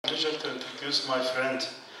pleasure to introduce my friend,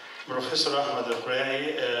 Professor Ahmed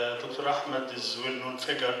Elkeraie. Dr. Ahmed is a well-known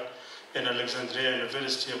figure in Alexandria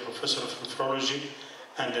University, a professor of nephrology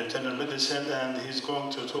and internal medicine, and he's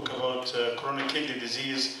going to talk about chronic kidney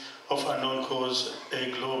disease of unknown cause,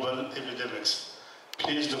 a global epidemics.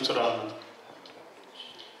 Please, Dr. Ahmed.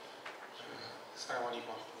 السلام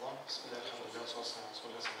عليكم ورحمة الله. بسم الله الحمد لله والصلاة والسلام على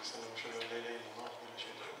رسول الله صلى الله عليه وسلم. أشهد أن لا إله إلا الله وحده لا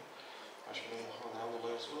شريك له وأشهد أن محمدا عبده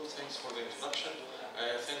ورسوله. Thanks for the introduction.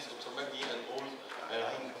 Thanks Dr. Magdi and all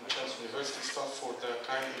Chance University staff for the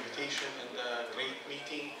kind invitation and the great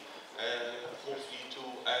meeting. Hopefully to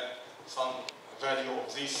add some value of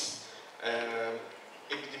this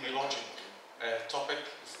epidemiologic topic.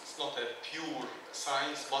 It's not a pure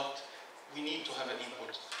science, but we need to have an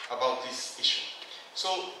input about this issue. So,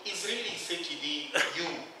 is really CKD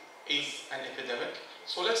is an epidemic?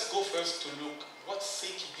 So let's go first to look what's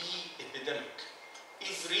CKD epidemic.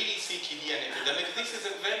 Is really CKD an epidemic? This is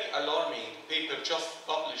a very alarming paper just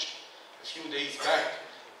published a few days back.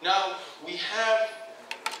 Now, we have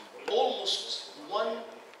almost 1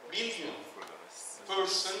 billion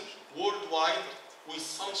person worldwide with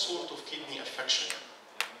some sort of kidney affection.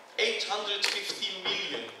 850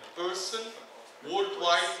 million person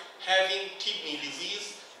worldwide having kidney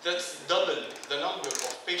disease. That's double the number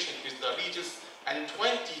of patients with diabetes and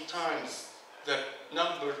 20 times the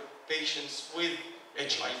number of patients with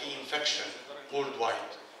HIV infection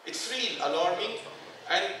worldwide. It's real alarming,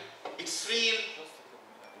 and it's real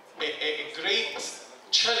a great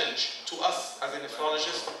challenge to us as a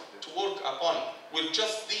nephrologist to work upon. We're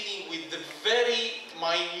just dealing with the very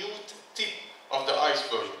minute tip of the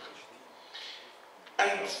iceberg.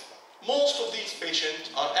 And most of these patients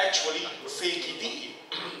are actually CKD.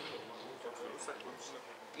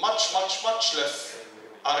 Much less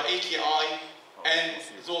are AKI and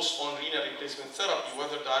those on renal replacement therapy,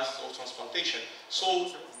 whether dialysis or transplantation.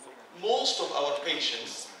 So most of our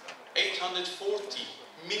patients, 840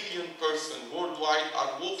 million persons worldwide,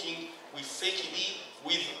 are working with CKD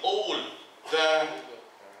with all the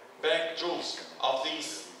backdrops of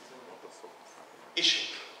these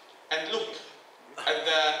issues. And look at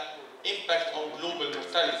the impact on global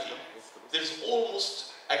mortality. There's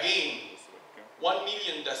almost, again, 1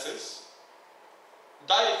 million deaths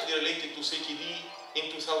directly related to CKD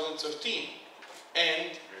in 2013.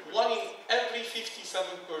 And 1 in every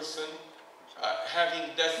 57 person having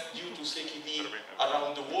death due to CKD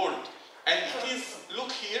around the world. And it is,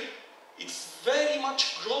 look here, it's very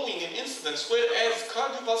much growing in incidence, whereas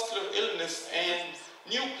cardiovascular illness and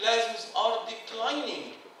neoplasms are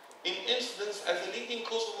declining in incidence as a leading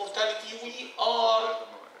cause of mortality. We are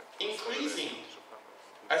increasing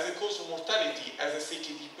as a cause of mortality as a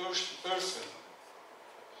CKD person.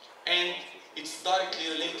 And it's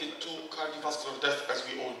directly related to cardiovascular death, as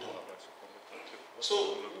we all know.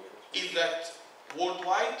 So, is that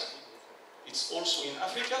worldwide? It's also in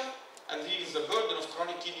Africa, and here is the burden of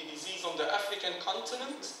chronic kidney disease on the African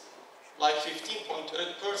continent, like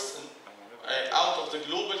 15.8% out of the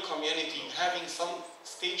global community having some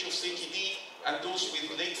stage of CKD, and those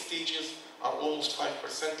with late stages are almost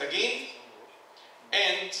 5% again.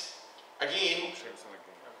 And again,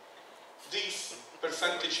 this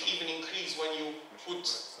percentage even increase when you put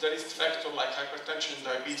the risk factor like hypertension,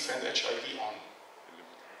 diabetes, and HIV on.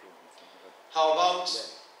 How about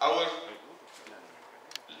our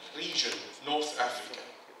region, North Africa?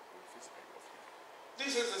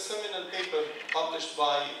 This is a seminal paper published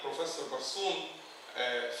by Professor Barsoum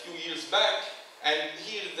a few years back, and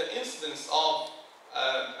here is the incidence of,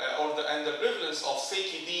 and the prevalence of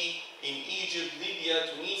CKD in Egypt, Libya,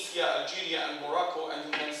 Tunisia, Algeria, and Morocco, and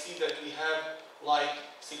you can see that we have like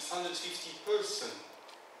 650 persons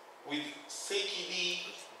with CKD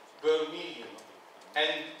per million,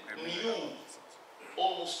 and new,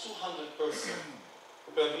 almost 200 persons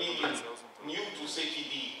per million new to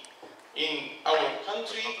CKD in our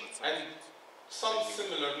country, and some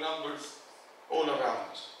similar numbers all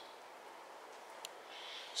around.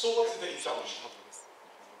 So what is the etiology?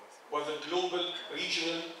 Whether global,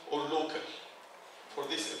 regional, or local for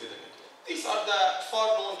this epidemic? These are the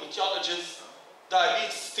far-known etiologies.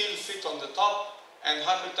 Diabetes still sit on the top, and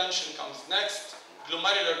hypertension comes next,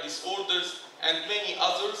 glomerular disorders, and many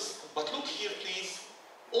others. But look here, please,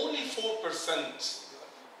 only 4%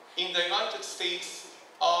 in the United States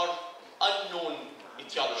are unknown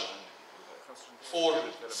etiology for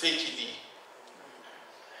CKD.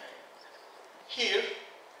 Here,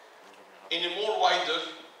 in a more wider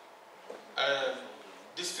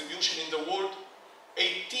distribution in the world,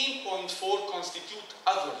 18.4 constitute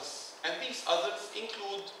others, and these others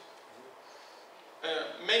include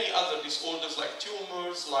many other disorders like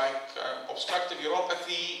tumors, like obstructive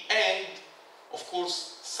uropathy, and of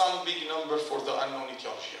course some big number for the unknown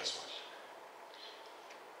etiology as well.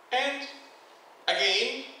 And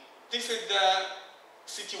again, this is the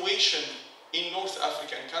situation in North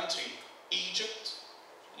African country, Egypt,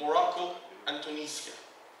 Morocco, and Tunisia.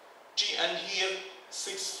 And here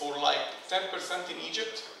sits for like 10% in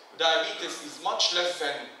Egypt. Diabetes is much less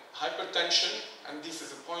than hypertension, and this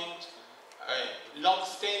is a point,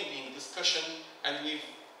 long-standing discussion, and we've,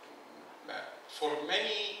 for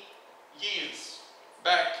many years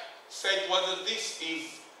back, said whether this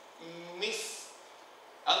is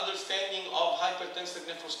misunderstanding of hypertensive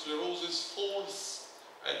nephrosclerosis, false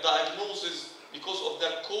diagnosis because of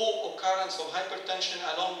the co-occurrence of hypertension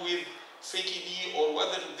along with CKD, or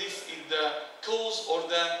whether this is the cause or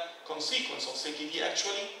the consequence of CKD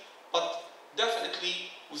actually. But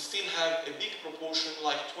definitely we still have a big proportion,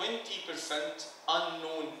 like 20%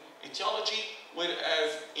 unknown etiology,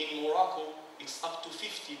 whereas in Morocco it's up to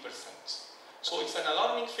 50%. So it's an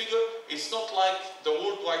alarming figure. It's not like the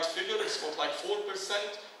worldwide figure, it's not like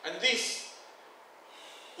 4%, and this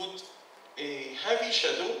put a heavy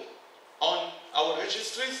shadow on our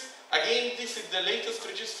registries. Again, this is the latest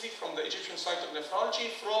registry from the Egyptian Society of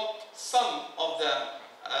Nephrology from some of the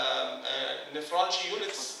nephrology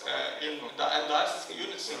units and dialysis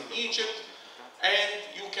units in Egypt, and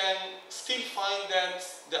you can still find that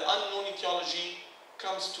the unknown etiology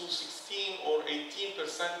comes to 16 or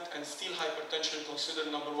 18%, and still hypertension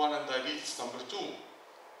considered number 1 and diabetes number 2.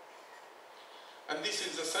 And this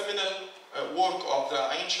is the seminal work of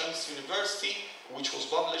the Ain Shams University, which was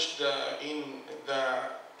published in the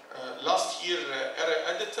last year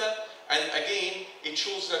editor, and again it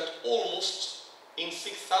shows that almost in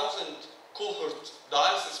 6,000 cohort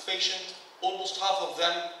dialysis patients, almost half of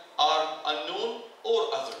them are unknown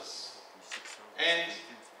or others. And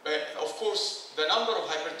of course, the number of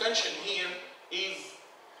hypertension here is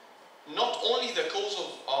not only the cause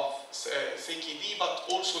of CKD, but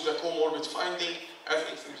also the comorbid finding, as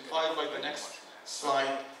exemplified by the next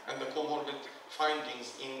slide, and the comorbid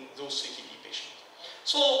findings in those CKD patients.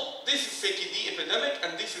 So this is CKD epidemic,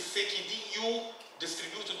 and this is CKD-U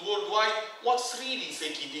distributed worldwide. What's really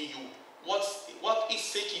CKD-U? What is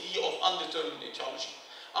CKD of undetermined etiology?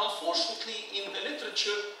 Unfortunately, in the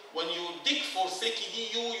literature, when you dig for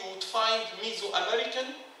CKD-U, you would find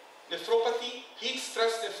Mesoamerican nephropathy, heat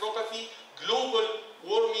stress nephropathy, global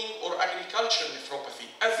warming or agriculture nephropathy,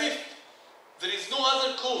 as if there is no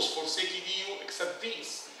other cause for CKD-U except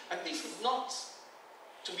these. And this is not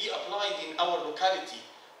to be applied in our locality.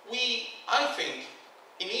 I think,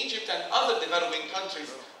 in Egypt and other developing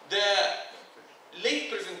countries, the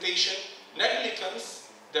late presentation, negligence,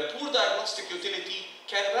 the poor diagnostic utility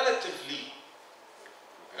can relatively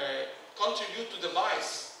contribute to the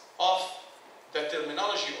bias of the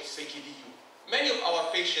terminology of CKD-U. Many of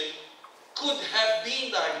our patients could have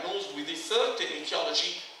been diagnosed with a certain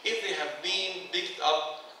etiology if they have been picked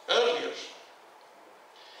up earlier.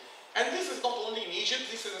 And this is not only in Egypt,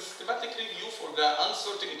 this is a systematic review for the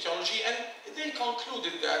uncertain etiology, and they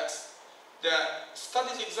concluded that the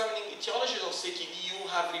studies examining etiologies of CKD-U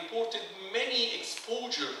have reported many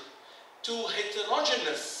exposure to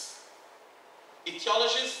heterogeneous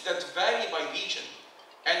etiologies that vary by region.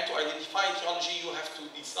 And to identify etiology, you have to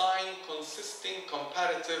design consistent,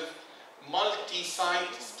 comparative,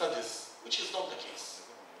 multi-site studies, which is not the case.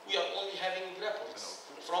 We are only having reports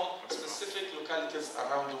from specific localities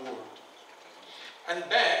around the world. And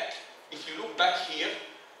back, if you look back here,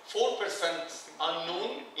 4%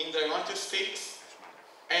 unknown in the United States,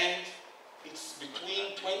 and it's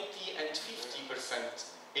between 20 and 50%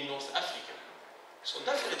 in North Africa. So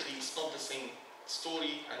definitely it's not the same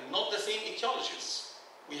story and not the same etiologies.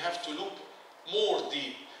 We have to look more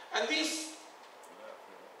deep. And this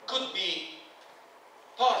could be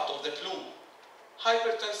part of the clue.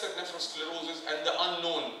 Hypertensive nephrosclerosis and the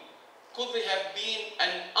unknown. Could there have been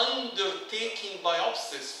an undertaking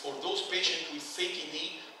biopsies for those patients with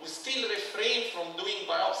CKD? We still refrain from doing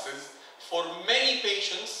biopsies for many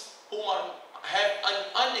patients who have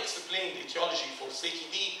an unexplained etiology for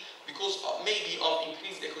CKD because maybe of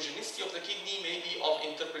increased echogenicity of the kidney, maybe of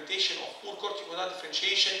interpretation of poor corticoid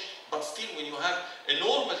differentiation, but still when you have a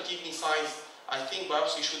normal kidney size, I think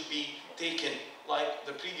biopsy should be taken, like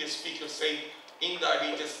the previous speaker said, in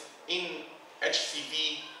diabetes, in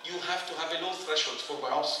HCV, you have to have a low threshold for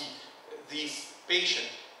biopsy these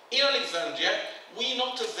patients. In Alexandria, we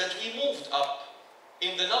noticed that we moved up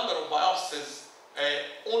in the number of biopsies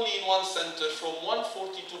only in one center from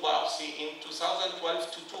 142 biopsy in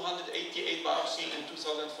 2012 to 288 biopsy in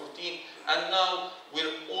 2014, and now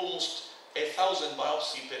we're almost 1,000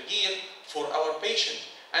 biopsies per year for our patient.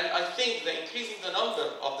 And I think that increasing the number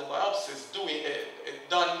of the biopsies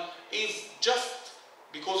done is just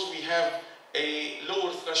because we have a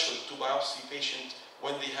lower threshold to biopsy patient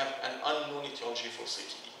when they have an unknown etiology for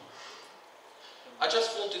CKD. I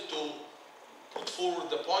just wanted to put forward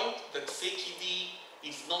the point that CKD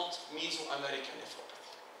is not Mesoamerican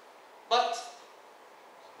nephropathy. But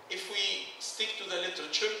if we stick to the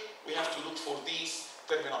literature, we have to look for these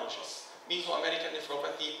terminologies. Mesoamerican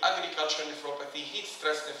nephropathy, agricultural nephropathy, heat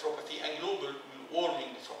stress nephropathy, and global warming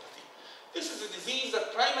nephropathy. This is a disease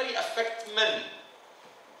that primarily affects men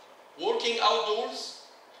working outdoors.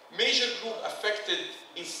 Major group affected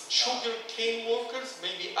is sugar cane workers,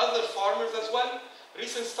 maybe other farmers as well.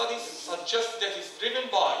 Recent studies suggest that it's driven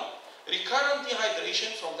by recurrent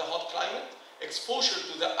dehydration from the hot climate, exposure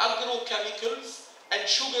to the agrochemicals, and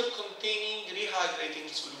sugar-containing rehydrating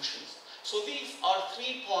solutions. So these are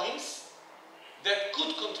 3 points that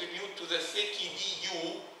could contribute to the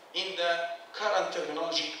CKD-U in the current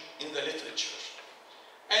terminology in the literature.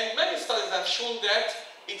 And many studies have shown that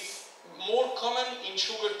it's more common in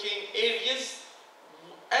sugarcane areas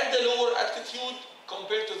at the lower altitude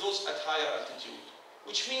compared to those at higher altitude,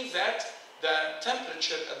 which means that the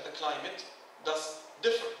temperature and the climate does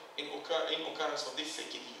differ in occurrence of this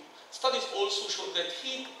CKD-U. Studies also show that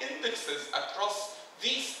heat indexes across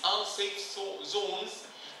these unsafe zones,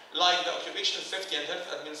 like the Occupational Safety and Health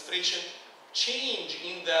Administration, change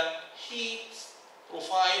in the heat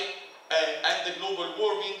profile and the global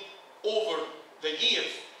warming over the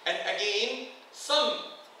years. And again, some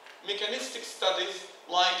mechanistic studies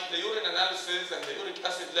like the urine analysis and the uric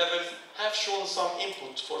acid levels have shown some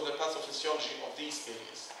input for the pathophysiology of these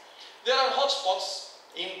areas. There are hotspots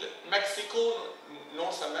in Mexico,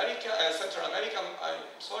 North America, Central America,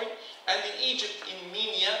 and in Egypt, in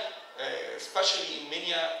Minya, especially in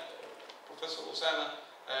Minya, Professor Osama,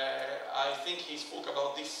 I think he spoke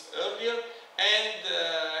about this earlier, and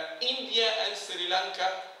India and Sri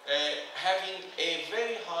Lanka having a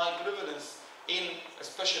very high prevalence in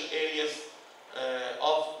special areas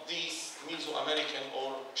of these Mesoamerican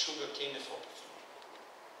or sugarcane nephropathy.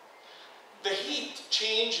 The heat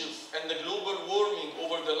changes and the global warming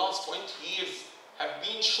over the last 20 years have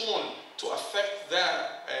been shown to affect the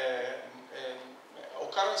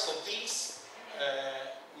occurrence of these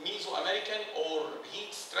Mesoamerican or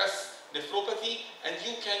heat stress nephropathy, and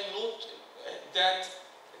you can note that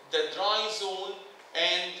the dry zone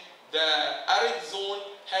and the arid zone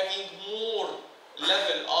having more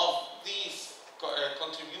level of these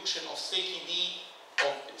contribution of CKD-U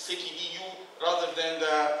rather than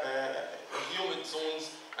the humid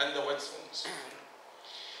zones and the wet zones.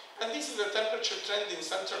 And this is the temperature trend in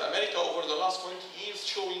Central America over the last 20 years,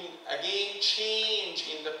 showing again change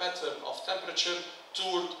in the pattern of temperature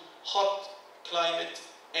toward hot climate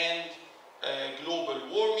and global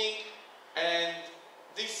warming. And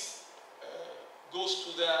this goes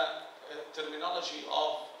to the terminology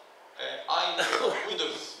of island of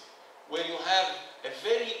widows, where you have a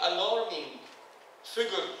very alarming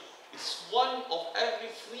figure. It's 1 of every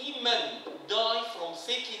 3 men die from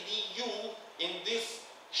CKD-U in this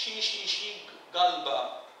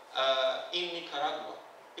Galba in Nicaragua.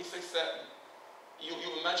 You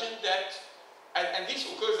imagine that, and this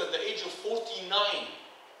occurs at the age of 49.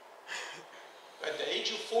 At the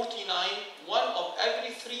age of 49, 1 of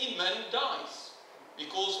every 3 men dies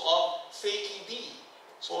because of CKD.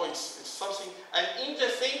 So it's something, and in the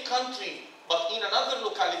same country, but in another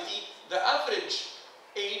locality, the average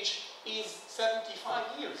age is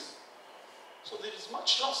 75 years. So there is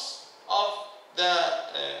much loss of the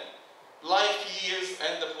life years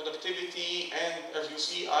and the productivity, and as you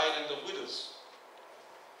see, island of widows.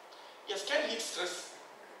 Yes, can heat stress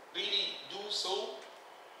really do so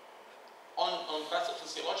on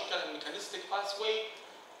pathophysiological and mechanistic pathway?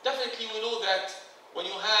 Definitely we know that when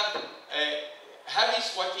you have heavy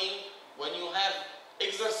sweating, when you have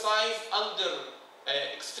exercise under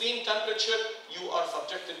extreme temperature, you are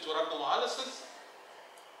subjected to rhabdomyolysis,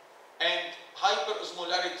 and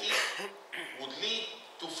hyperosmolarity would lead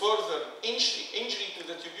to further injury to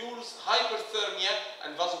the tubules, hyperthermia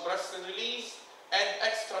and vasopressin release, and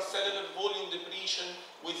extracellular volume depletion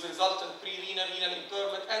with resultant pre-renal renal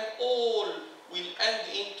impairment, and all will end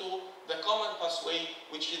into the common pathway,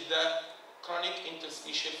 which is the chronic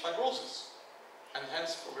interstitial fibrosis, and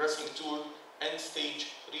hence progressing to end-stage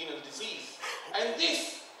renal disease. And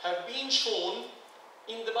this has been shown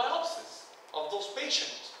in the biopsies of those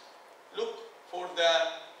patients. Look for the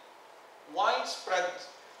widespread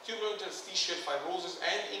tubulointerstitial fibrosis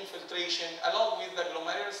and infiltration, along with the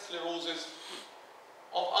glomerular sclerosis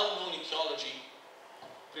of unknown etiology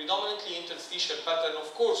predominantly interstitial pattern,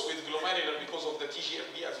 of course, with glomerular because of the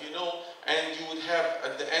TGFB, as you know, and you would have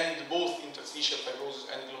at the end both interstitial fibrosis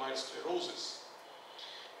and glomerulosclerosis.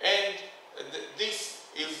 And this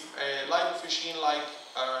is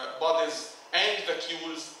lipofuscin-like bodies and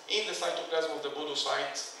vacuoles in the cytoplasm of the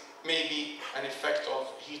podocytes, may be an effect of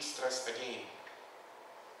heat stress again.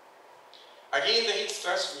 Again, the heat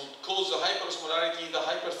stress would cause the hyperosmolarity, the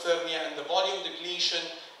hyperthermia, and the volume depletion,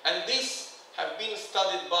 and this have been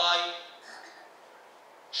studied by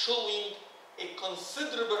showing a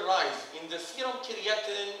considerable rise in the serum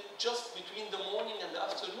creatinine just between the morning and the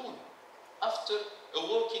afternoon, after a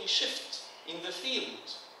working shift in the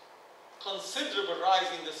field. Considerable rise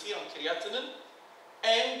in the serum creatinine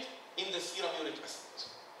and in the serum uric acid.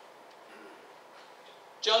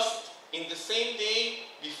 Just in the same day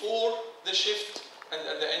before the shift and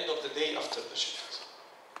at the end of the day after the shift.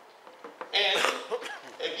 And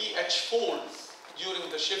a pH falls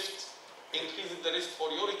during the shift, increasing the risk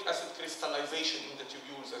for uric acid crystallization in the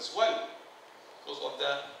tubules as well, because of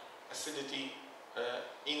the acidity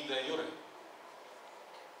in the urine.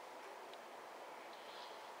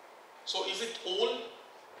 So is it all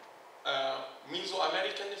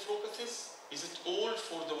Mesoamerican nephropathies? Is it all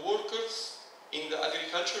for the workers in the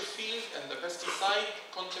agriculture field and the pesticide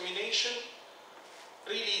contamination?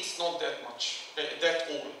 Really, it's not that much, that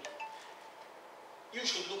all. You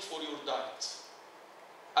should look for your diet.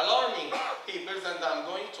 Alarming papers, and I'm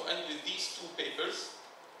going to end with these two papers,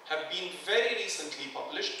 have been very recently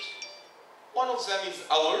published. One of them is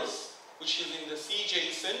ours, which is in the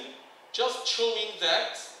CJSN, just showing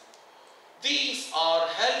that these are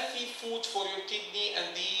healthy food for your kidney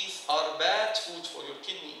and these are bad food for your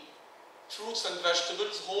kidney. Fruits and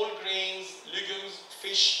vegetables, whole grains, legumes,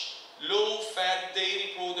 fish, low-fat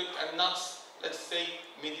dairy product and nuts, let's say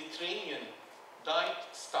Mediterranean diet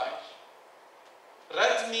style.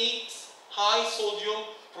 Red meat, high sodium,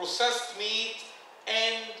 processed meat,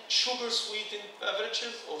 and sugar-sweetened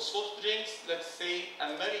beverages or soft drinks, let's say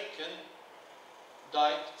American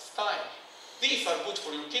diet style. These are good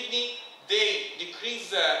for your kidney. They decrease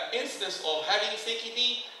the incidence of having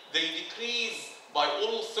CKD. They decrease by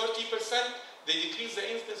almost 30%. They decrease the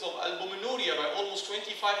incidence of albuminuria by almost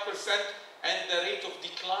 25%, and the rate of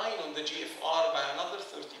decline on the GFR by another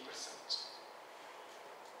 30%.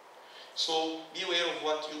 So be aware of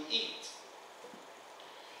what you eat.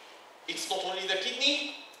 It's not only the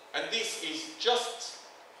kidney, and this is just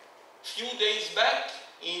a few days back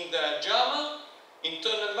in the JAMA,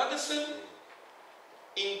 Internal Medicine,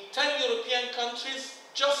 in 10 European countries,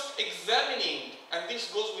 just examining, and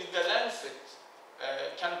this goes with the Lancet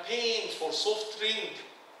campaign for soft drink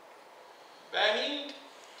banning,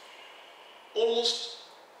 almost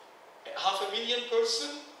 500,000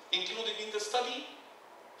 persons included in the study.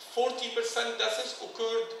 40% deaths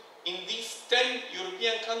occurred in these 10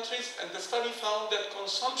 European countries, and the study found that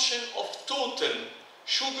consumption of total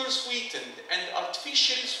sugar-sweetened and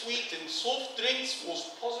artificially sweetened soft drinks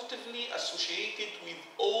was positively associated with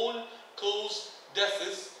all-cause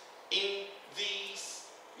deaths in these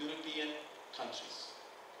European countries.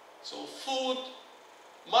 So food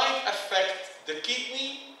might affect the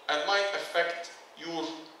kidney and might affect your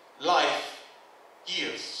life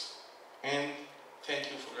years. And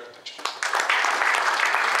thank you for your attention.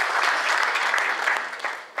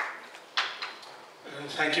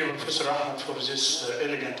 Thank you, Professor Ahmed, for this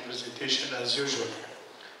elegant presentation as usual.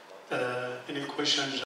 Any questions?